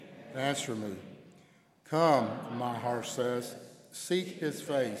Answer me. Come, my heart says, seek his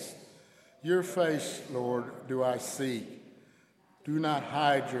face. Your face, Lord, do I seek. Do not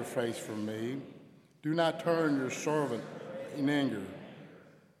hide your face from me. Do not turn your servant in anger.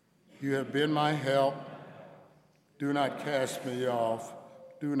 You have been my help. Do not cast me off.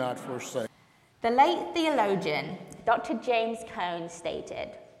 Do not forsake. The late theologian, Dr. James Cone,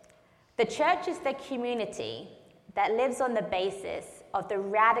 stated, "The church is the community that lives on the basis of the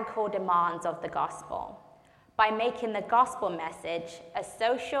radical demands of the gospel, by making the gospel message a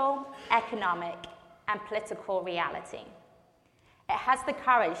social, economic, and political reality. It has the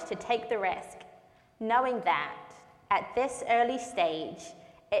courage to take the risk, knowing that, at this early stage,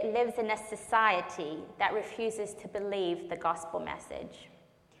 it lives in a society that refuses to believe the gospel message.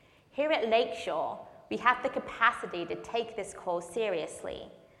 Here at Lakeshore, we have the capacity to take this call seriously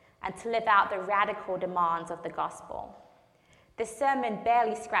and to live out the radical demands of the gospel. This sermon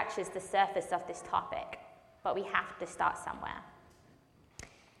barely scratches the surface of this topic, but we have to start somewhere."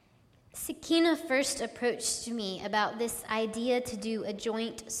 Sakina first approached me about this idea to do a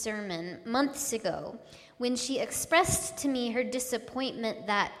joint sermon months ago when she expressed to me her disappointment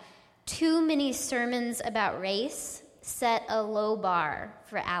that too many sermons about race set a low bar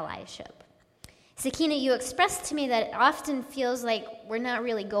for allyship. Sakina, you expressed to me that it often feels like we're not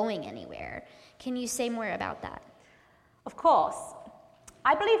really going anywhere. Can you say more about that? Of course.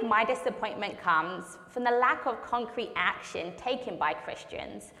 I believe my disappointment comes from the lack of concrete action taken by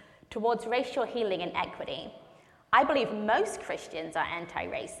Christians towards racial healing and equity. I believe most Christians are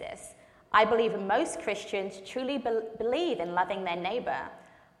anti-racist. I believe most Christians truly believe in loving their neighbor,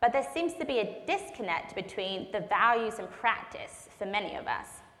 but there seems to be a disconnect between the values and practice for many of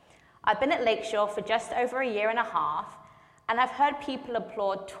us. I've been at Lakeshore for just over a year and a half, and I've heard people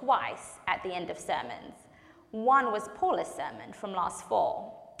applaud twice at the end of sermons. One was Paula's sermon from last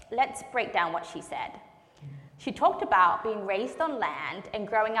fall. Let's break down what she said. She talked about being raised on land and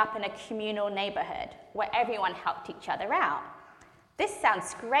growing up in a communal neighborhood where everyone helped each other out. This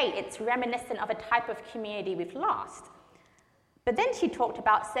sounds great. It's reminiscent of a type of community we've lost. But then she talked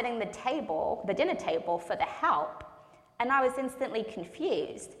about setting the dinner table for the help, and I was instantly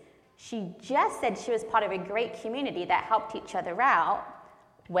confused. She just said she was part of a great community that helped each other out.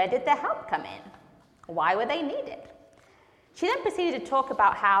 Where did the help come in? Why were they needed? She then proceeded to talk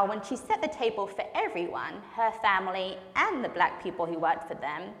about how when she set the table for everyone, her family and the black people who worked for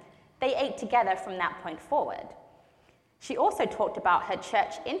them, they ate together from that point forward. She also talked about her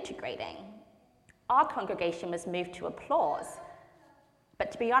church integrating. Our congregation was moved to applause,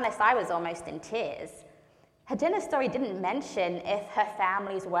 but to be honest, I was almost in tears. Her dinner story didn't mention if her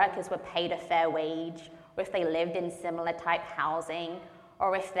family's workers were paid a fair wage, or if they lived in similar type housing,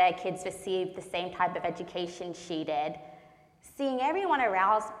 or if their kids received the same type of education she did. Seeing everyone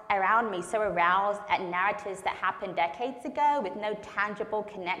around me so aroused at narratives that happened decades ago with no tangible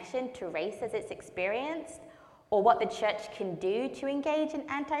connection to race as it's experienced, or what the church can do to engage in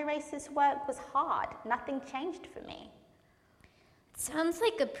anti-racist work was hard. Nothing changed for me. It sounds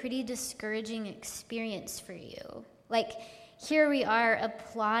like a pretty discouraging experience for you. Like, here we are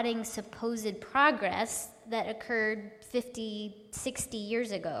applauding supposed progress that occurred 50, 60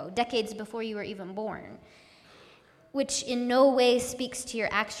 years ago, decades before you were even born, which in no way speaks to your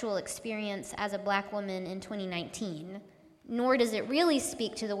actual experience as a black woman in 2019, nor does it really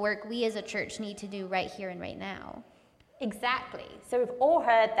speak to the work we as a church need to do right here and right now. Exactly. So we've all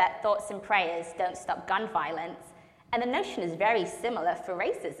heard that thoughts and prayers don't stop gun violence, and the notion is very similar for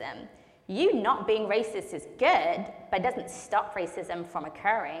racism. You not being racist is good, but it doesn't stop racism from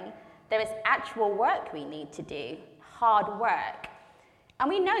occurring. There is actual work we need to do, hard work. And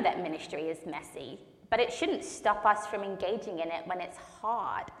we know that ministry is messy, but it shouldn't stop us from engaging in it when it's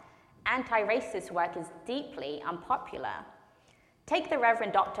hard. Anti-racist work is deeply unpopular. Take the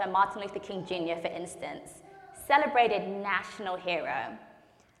Reverend Dr. Martin Luther King Jr., for instance, celebrated national hero.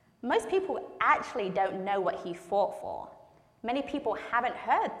 Most people actually don't know what he fought for. Many people haven't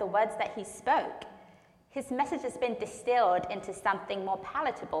heard the words that he spoke. His message has been distilled into something more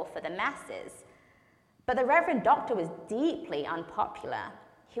palatable for the masses. But the Reverend Doctor was deeply unpopular.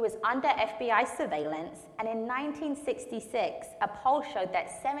 He was under FBI surveillance, and in 1966, a poll showed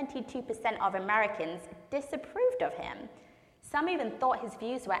that 72% of Americans disapproved of him. Some even thought his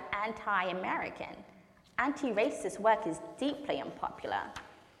views were anti-American. Anti-racist work is deeply unpopular.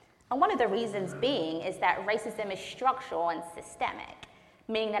 And one of the reasons being is that racism is structural and systemic,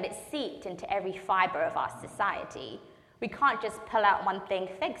 meaning that it's seeped into every fiber of our society. We can't just pull out one thing,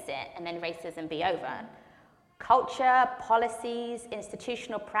 fix it, and then racism be over. Culture, policies,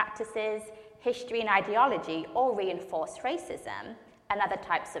 institutional practices, history, and ideology all reinforce racism, and other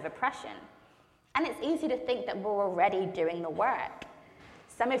types of oppression. And it's easy to think that we're already doing the work.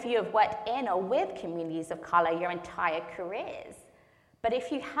 Some of you have worked in or with communities of color your entire careers. But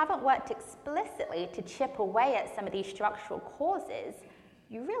if you haven't worked explicitly to chip away at some of these structural causes,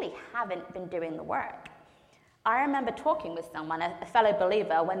 you really haven't been doing the work. I remember talking with someone, a fellow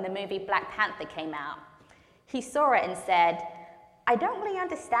believer, when the movie Black Panther came out. He saw it and said, "I don't really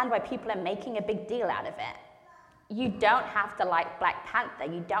understand why people are making a big deal out of it. You don't have to like Black Panther,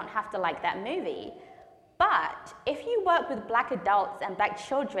 you don't have to like that movie. But if you work with Black adults and Black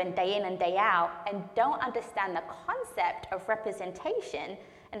children day in and day out and don't understand the concept of representation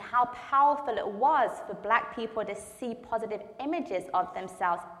and how powerful it was for Black people to see positive images of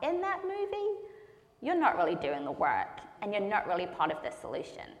themselves in that movie, you're not really doing the work and you're not really part of the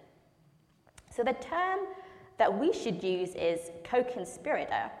solution." So the term that we should use is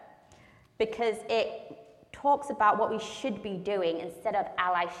co-conspirator, because it talks about what we should be doing instead of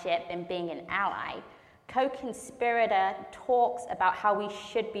allyship and being an ally. Co-conspirator talks about how we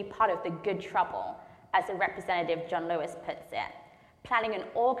should be part of the good trouble, as the Representative John Lewis puts it, planning and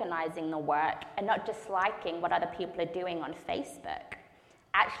organizing the work and not just liking what other people are doing on Facebook,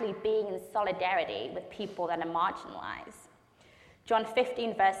 actually being in solidarity with people that are marginalized. John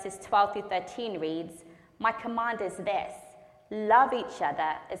 15 verses 12 through 13 reads, "My command is this, love each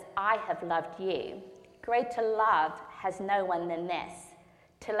other as I have loved you. Greater love has no one than this,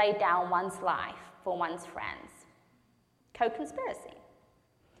 to lay down one's life for one's friends." Co-conspiracy.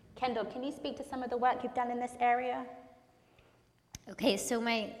 Kyndall, can you speak to some of the work you've done in this area? Okay, so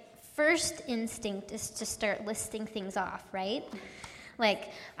my first instinct is to start listing things off, right? Like,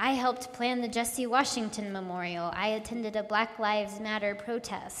 I helped plan the Jesse Washington Memorial. I attended a Black Lives Matter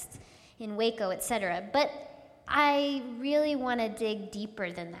protest in Waco, etc. But I really want to dig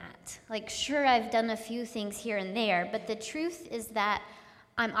deeper than that. Like, sure, I've done a few things here and there, but the truth is that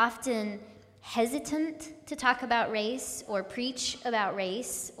I'm often hesitant to talk about race or preach about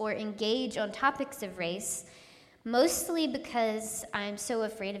race or engage on topics of race, mostly because I'm so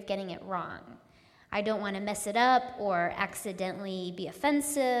afraid of getting it wrong. I don't want to mess it up or accidentally be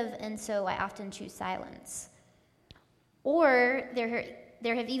offensive, and so I often choose silence. Or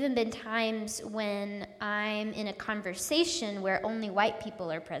there have even been times when I'm in a conversation where only white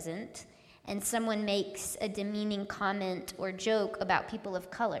people are present, and someone makes a demeaning comment or joke about people of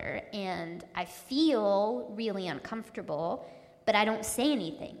color, and I feel really uncomfortable, but I don't say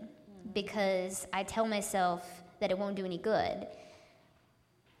anything because I tell myself that it won't do any good.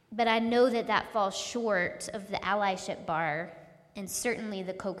 But I know that that falls short of the allyship bar and certainly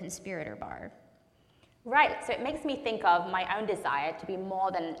the co-conspirator bar. Right, so it makes me think of my own desire to be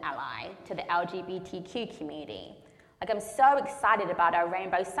more than an ally to the LGBTQ community. Like, I'm so excited about our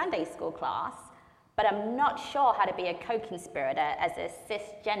Rainbow Sunday School class, but I'm not sure how to be a co-conspirator as a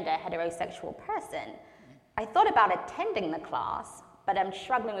cisgender heterosexual person. I thought about attending the class, but I'm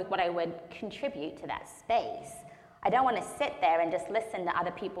struggling with what I would contribute to that space. I don't want to sit there and just listen to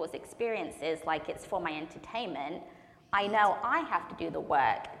other people's experiences like it's for my entertainment. I know I have to do the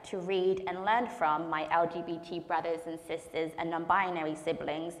work to read and learn from my LGBT brothers and sisters and non-binary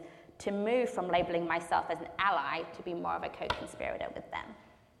siblings to move from labeling myself as an ally to be more of a co-conspirator with them.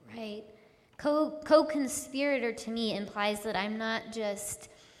 Right. Co-conspirator to me implies that I'm not just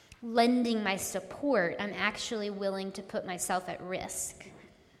lending my support, I'm actually willing to put myself at risk.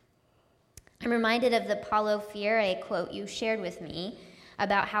 I'm reminded of the Paulo Freire quote you shared with me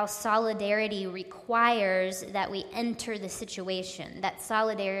about how solidarity requires that we enter the situation, that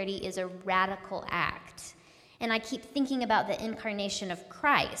solidarity is a radical act. And I keep thinking about the incarnation of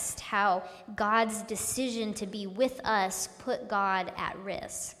Christ, how God's decision to be with us put God at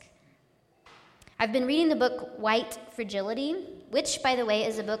risk. I've been reading the book White Fragility, which, by the way,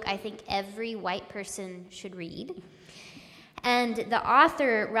 is a book I think every white person should read. And the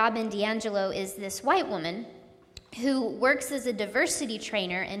author, Robin DiAngelo, is this white woman who works as a diversity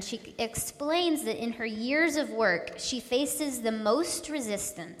trainer, and she explains that in her years of work, she faces the most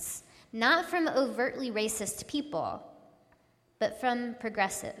resistance, not from overtly racist people, but from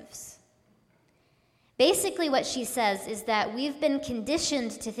progressives. Basically, what she says is that we've been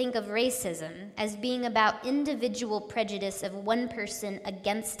conditioned to think of racism as being about individual prejudice of one person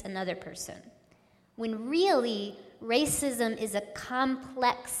against another person, when really, racism is a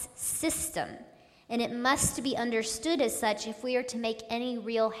complex system, and it must be understood as such if we are to make any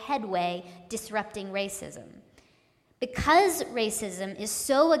real headway disrupting racism. Because racism is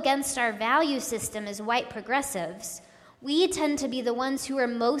so against our value system as white progressives, we tend to be the ones who are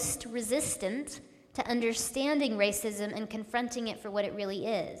most resistant to understanding racism and confronting it for what it really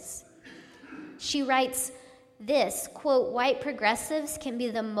is. She writes, this, quote, white progressives can be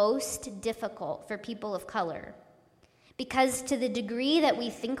the most difficult for people of color because to the degree that we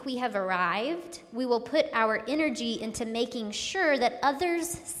think we have arrived, we will put our energy into making sure that others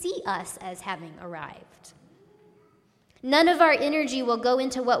see us as having arrived. None of our energy will go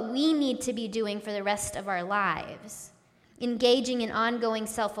into what we need to be doing for the rest of our lives, engaging in ongoing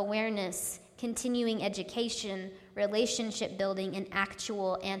self-awareness, continuing education, relationship building, and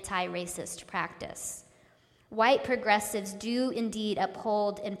actual anti-racist practice. White progressives do indeed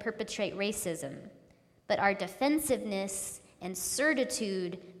uphold and perpetrate racism, but our defensiveness and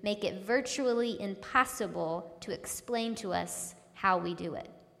certitude make it virtually impossible to explain to us how we do it.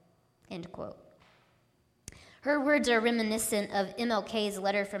 End quote. Her words are reminiscent of MLK's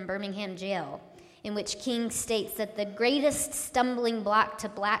letter from Birmingham jail, in which King states that the greatest stumbling block to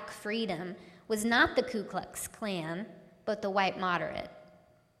black freedom was not the Ku Klux Klan, but the white moderate.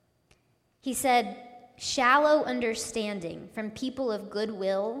 He said, "Shallow understanding from people of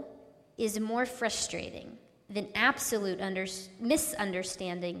goodwill is more frustrating than absolute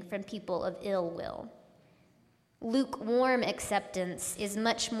misunderstanding from people of ill will. Lukewarm acceptance is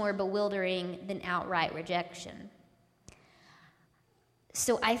much more bewildering than outright rejection."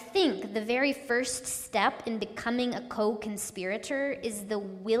 So I think the very first step in becoming a co-conspirator is the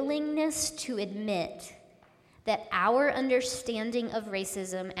willingness to admit that our understanding of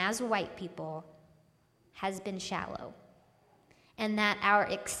racism as white people has been shallow, and that our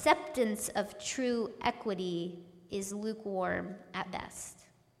acceptance of true equity is lukewarm at best.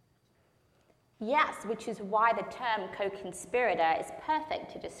 Yes, which is why the term co-conspirator is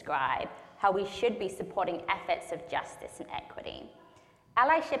perfect to describe how we should be supporting efforts of justice and equity.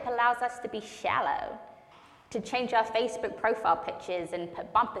 Allyship allows us to be shallow, to change our Facebook profile pictures and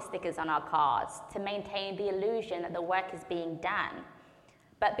put bumper stickers on our cars to maintain the illusion that the work is being done.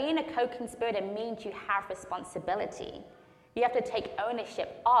 But being a co-conspirator means you have responsibility. You have to take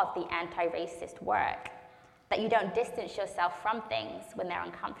ownership of the anti-racist work, that you don't distance yourself from things when they're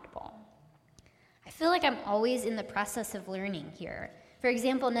uncomfortable. I feel like I'm always in the process of learning here. For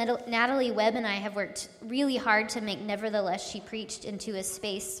example, Natalie Webb and I have worked really hard to make Nevertheless She Preached into a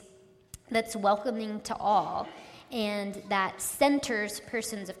space that's welcoming to all and that centers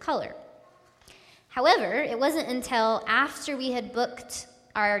persons of color. However, it wasn't until after we had booked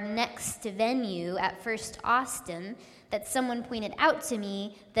our next venue at First Austin that someone pointed out to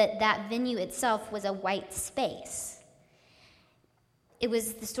me that that venue itself was a white space. It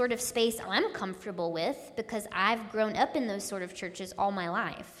was the sort of space I'm comfortable with because I've grown up in those sort of churches all my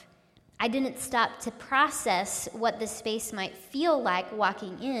life. I didn't stop to process what the space might feel like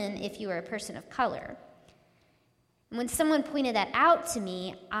walking in if you were a person of color. When someone pointed that out to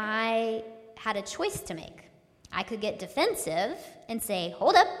me, I had a choice to make. I could get defensive and say,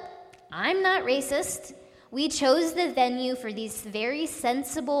 "Hold up, I'm not racist. We chose the venue for these very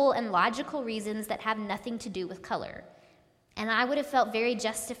sensible and logical reasons that have nothing to do with color." And I would have felt very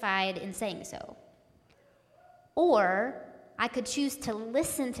justified in saying so. Or I could choose to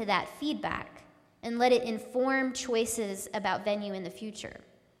listen to that feedback and let it inform choices about venue in the future.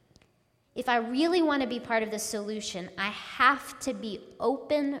 If I really want to be part of the solution, I have to be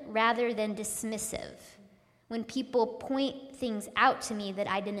open rather than dismissive when people point things out to me that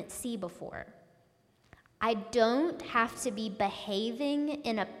I didn't see before. I don't have to be behaving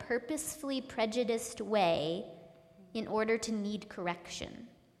in a purposefully prejudiced way in order to need correction.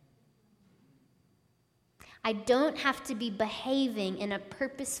 I don't have to be behaving in a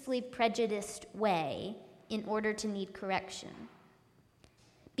purposefully prejudiced way in order to need correction.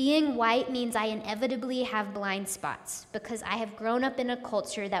 Being white means I inevitably have blind spots because I have grown up in a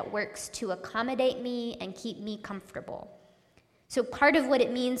culture that works to accommodate me and keep me comfortable. So part of what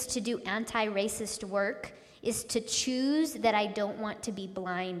it means to do anti-racist work is to choose that I don't want to be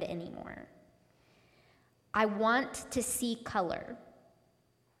blind anymore. I want to see color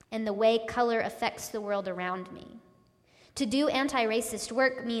and the way color affects the world around me. To do anti-racist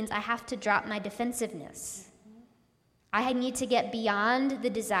work means I have to drop my defensiveness. I need to get beyond the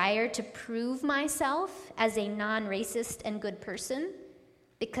desire to prove myself as a non-racist and good person,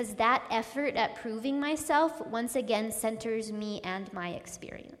 because that effort at proving myself once again centers me and my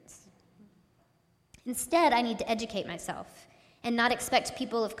experience. Instead, I need to educate myself and not expect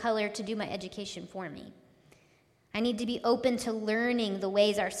people of color to do my education for me. I need to be open to learning the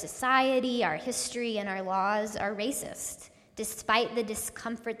ways our society, our history, and our laws are racist, despite the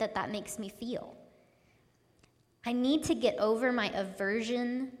discomfort that makes me feel. I need to get over my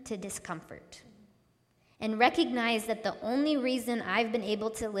aversion to discomfort and recognize that the only reason I've been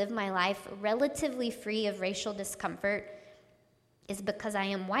able to live my life relatively free of racial discomfort is because I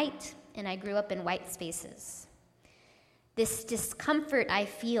am white and I grew up in white spaces. This discomfort I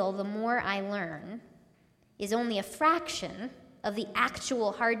feel the more I learn is only a fraction of the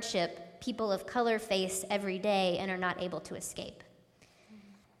actual hardship people of color face every day and are not able to escape.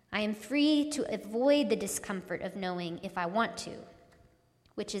 I am free to avoid the discomfort of knowing if I want to,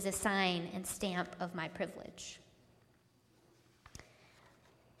 which is a sign and stamp of my privilege.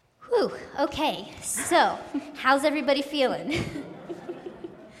 Whew, okay, so how's everybody feeling?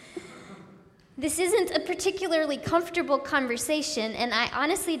 This isn't a particularly comfortable conversation, and I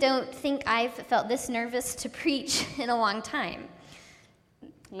honestly don't think I've felt this nervous to preach in a long time.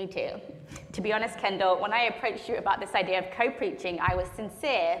 Me too. To be honest, Kyndall, when I approached you about this idea of co-preaching, I was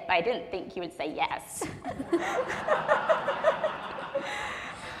sincere, but I didn't think you would say yes.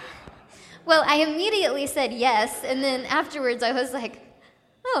 Well, I immediately said yes, and then afterwards I was like,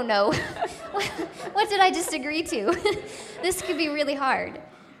 oh no, what did I just agree to? This could be really hard.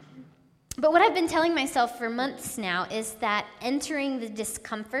 But what I've been telling myself for months now is that entering the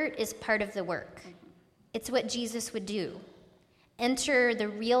discomfort is part of the work. It's what Jesus would do. Enter the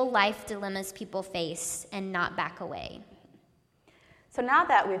real life dilemmas people face and not back away. So now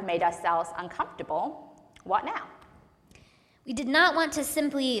that we've made ourselves uncomfortable, what now? We did not want to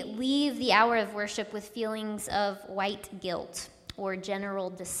simply leave the hour of worship with feelings of white guilt or general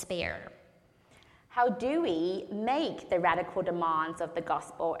despair. How do we make the radical demands of the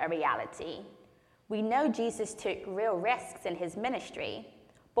gospel a reality? We know Jesus took real risks in his ministry,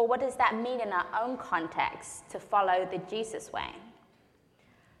 but what does that mean in our own context to follow the Jesus way?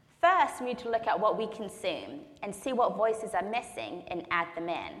 First, we need to look at what we consume and see what voices are missing and add them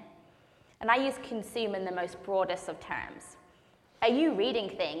in. And I use consume in the most broadest of terms. Are you reading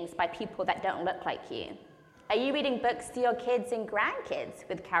things by people that don't look like you? Are you reading books to your kids and grandkids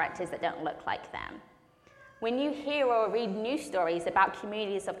with characters that don't look like them? When you hear or read news stories about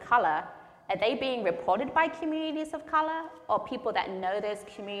communities of color, are they being reported by communities of color or people that know those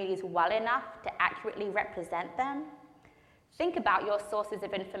communities well enough to accurately represent them? Think about your sources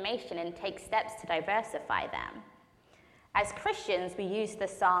of information and take steps to diversify them. As Christians, we use the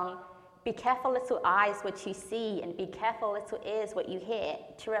song, "Be careful, little eyes, what you see, and be careful, little ears, what you hear,"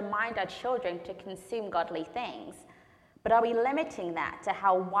 to remind our children to consume godly things. But are we limiting that to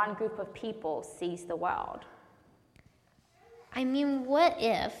how one group of people sees the world? I mean, what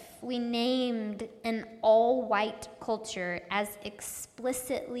if we named an all-white culture as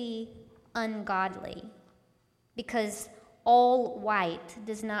explicitly ungodly? Because all white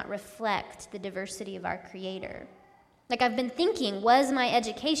does not reflect the diversity of our Creator. Like, I've been thinking, was my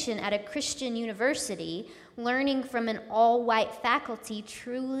education at a Christian university, learning from an all-white faculty,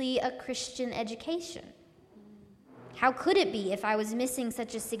 truly a Christian education? How could it be if I was missing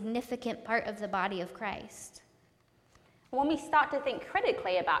such a significant part of the body of Christ? When we start to think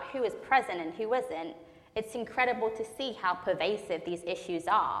critically about who is present and who isn't, it's incredible to see how pervasive these issues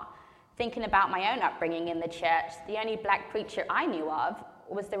are. Thinking about my own upbringing in the church, the only black preacher I knew of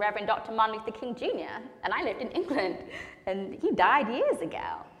was the Reverend Dr. Martin Luther King Jr., and I lived in England, and he died years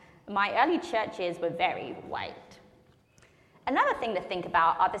ago. My early churches were very white. Another thing to think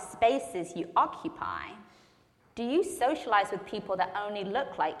about are the spaces you occupy. Do you socialize with people that only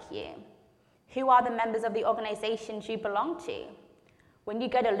look like you? Who are the members of the organizations you belong to? When you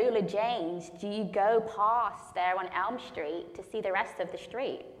go to Lula Jane's, do you go past there on Elm Street to see the rest of the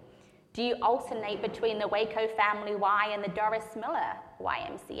street? Do you alternate between the Waco Family Y and the Doris Miller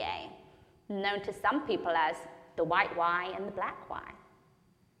YMCA, known to some people as the white Y and the black Y?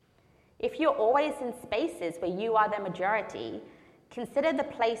 If you're always in spaces where you are the majority, consider the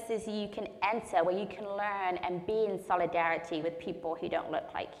places you can enter where you can learn and be in solidarity with people who don't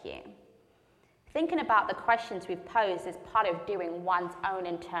look like you. Thinking about the questions we've posed is part of doing one's own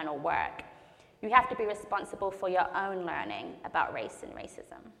internal work. You have to be responsible for your own learning about race and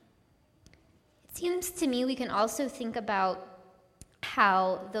racism. It seems to me we can also think about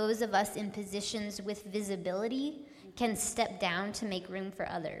how those of us in positions with visibility can step down to make room for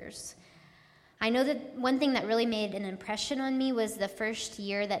others. I know that one thing that really made an impression on me was the first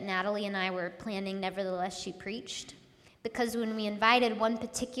year that Natalie and I were planning Nevertheless She Preached, because when we invited one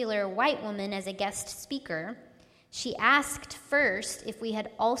particular white woman as a guest speaker, she asked first if we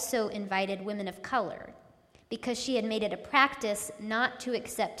had also invited women of color, because she had made it a practice not to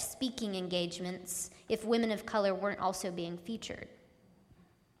accept speaking engagements if women of color weren't also being featured.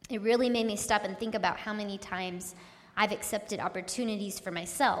 It really made me stop and think about how many times I've accepted opportunities for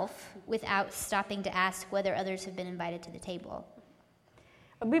myself without stopping to ask whether others have been invited to the table.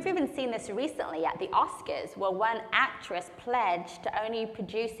 We've even seen this recently at the Oscars, where one actress pledged to only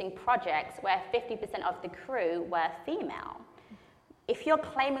producing projects where 50% of the crew were female. If you're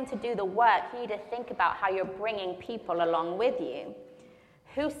claiming to do the work, you need to think about how you're bringing people along with you.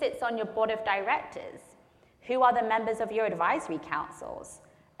 Who sits on your board of directors? Who are the members of your advisory councils?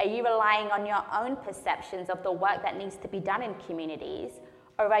 Are you relying on your own perceptions of the work that needs to be done in communities,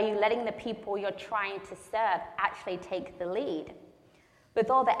 or are you letting the people you're trying to serve actually take the lead? With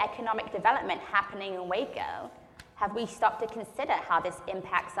all the economic development happening in Waco, have we stopped to consider how this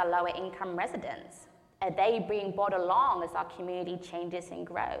impacts our lower income residents? Are they being brought along as our community changes and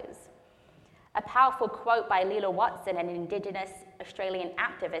grows? A powerful quote by Lila Watson, an Indigenous Australian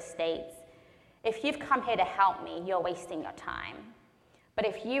activist, states, "If you've come here to help me, you're wasting your time. But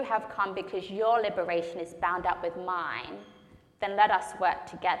if you have come because your liberation is bound up with mine, then let us work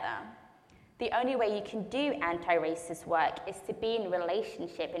together." The only way you can do anti-racist work is to be in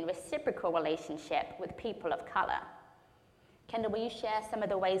relationship, in reciprocal relationship with people of color. Kyndall, will you share some of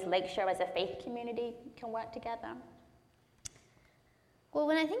the ways Lakeshore as a faith community can work together? Well,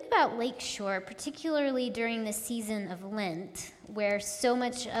 when I think about Lakeshore, particularly during the season of Lent, where so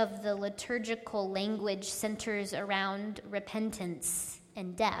much of the liturgical language centers around repentance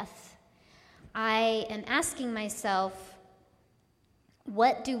and death, I am asking myself,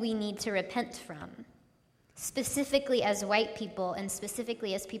 what do we need to repent from? Specifically as white people and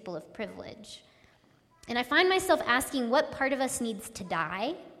specifically as people of privilege. And I find myself asking what part of us needs to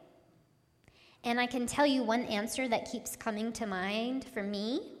die. And I can tell you one answer that keeps coming to mind for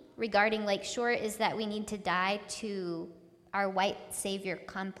me regarding Lakeshore is that we need to die to our white savior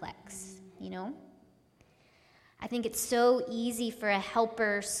complex, you know? I think it's so easy for a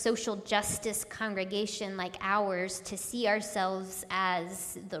helper social justice congregation like ours to see ourselves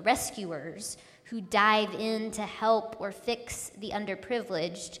as the rescuers who dive in to help or fix the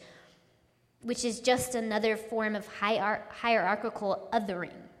underprivileged, which is just another form of hierarchical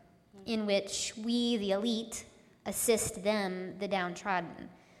othering in which we, the elite, assist them, the downtrodden.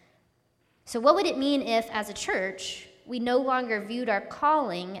 So what would it mean if, as a church, we no longer viewed our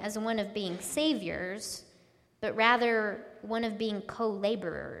calling as one of being saviors, but rather one of being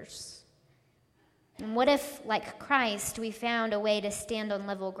co-laborers? And what if, like Christ, we found a way to stand on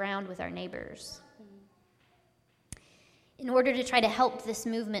level ground with our neighbors? In order to try to help this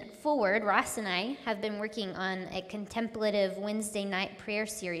movement forward, Ross and I have been working on a contemplative Wednesday night prayer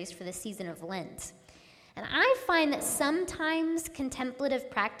series for the season of Lent. And I find that sometimes contemplative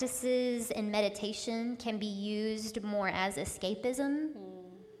practices and meditation can be used more as escapism.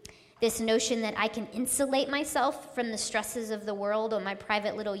 This notion that I can insulate myself from the stresses of the world on my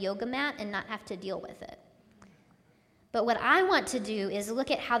private little yoga mat and not have to deal with it. But what I want to do is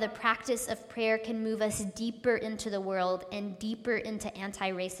look at how the practice of prayer can move us deeper into the world and deeper into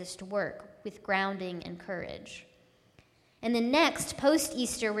anti-racist work with grounding and courage. And then next,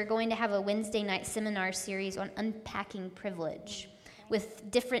 post-Easter, we're going to have a Wednesday night seminar series on unpacking privilege with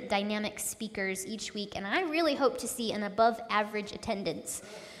different dynamic speakers each week. And I really hope to see an above-average attendance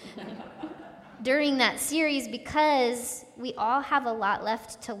during that series because we all have a lot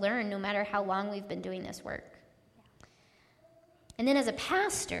left to learn no matter how long we've been doing this work. And then as a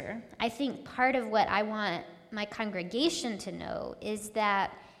pastor, I think part of what I want my congregation to know is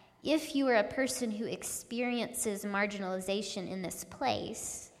that if you are a person who experiences marginalization in this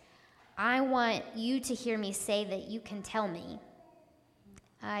place, I want you to hear me say that you can tell me.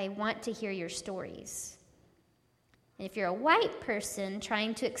 I want to hear your stories. And if you're a white person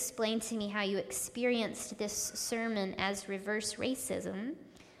trying to explain to me how you experienced this sermon as reverse racism,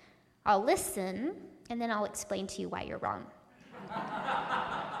 I'll listen, and then I'll explain to you why you're wrong.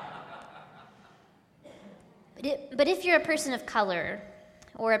 But if you're a person of color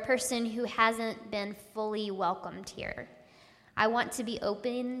or a person who hasn't been fully welcomed here, I want to be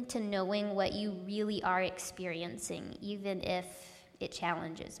open to knowing what you really are experiencing, even if it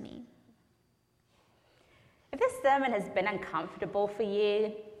challenges me. If this sermon has been uncomfortable for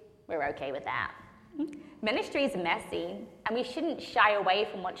you, we're okay with that. Ministry is messy, and we shouldn't shy away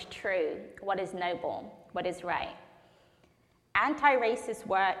from what's true, what is noble, what is right. Anti-racist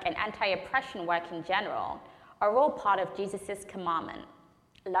work and anti-oppression work in general are all part of Jesus' commandment,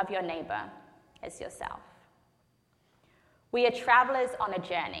 love your neighbor as yourself. We are travelers on a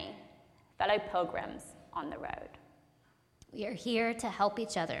journey, fellow pilgrims on the road. We are here to help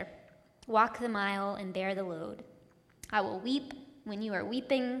each other, walk the mile and bear the load. I will weep when you are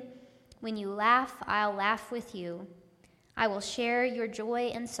weeping. When you laugh, I'll laugh with you. I will share your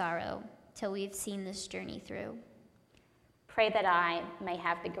joy and sorrow till we've seen this journey through. Pray that I may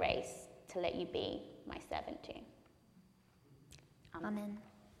have the grace to let you be my servant too. Amen.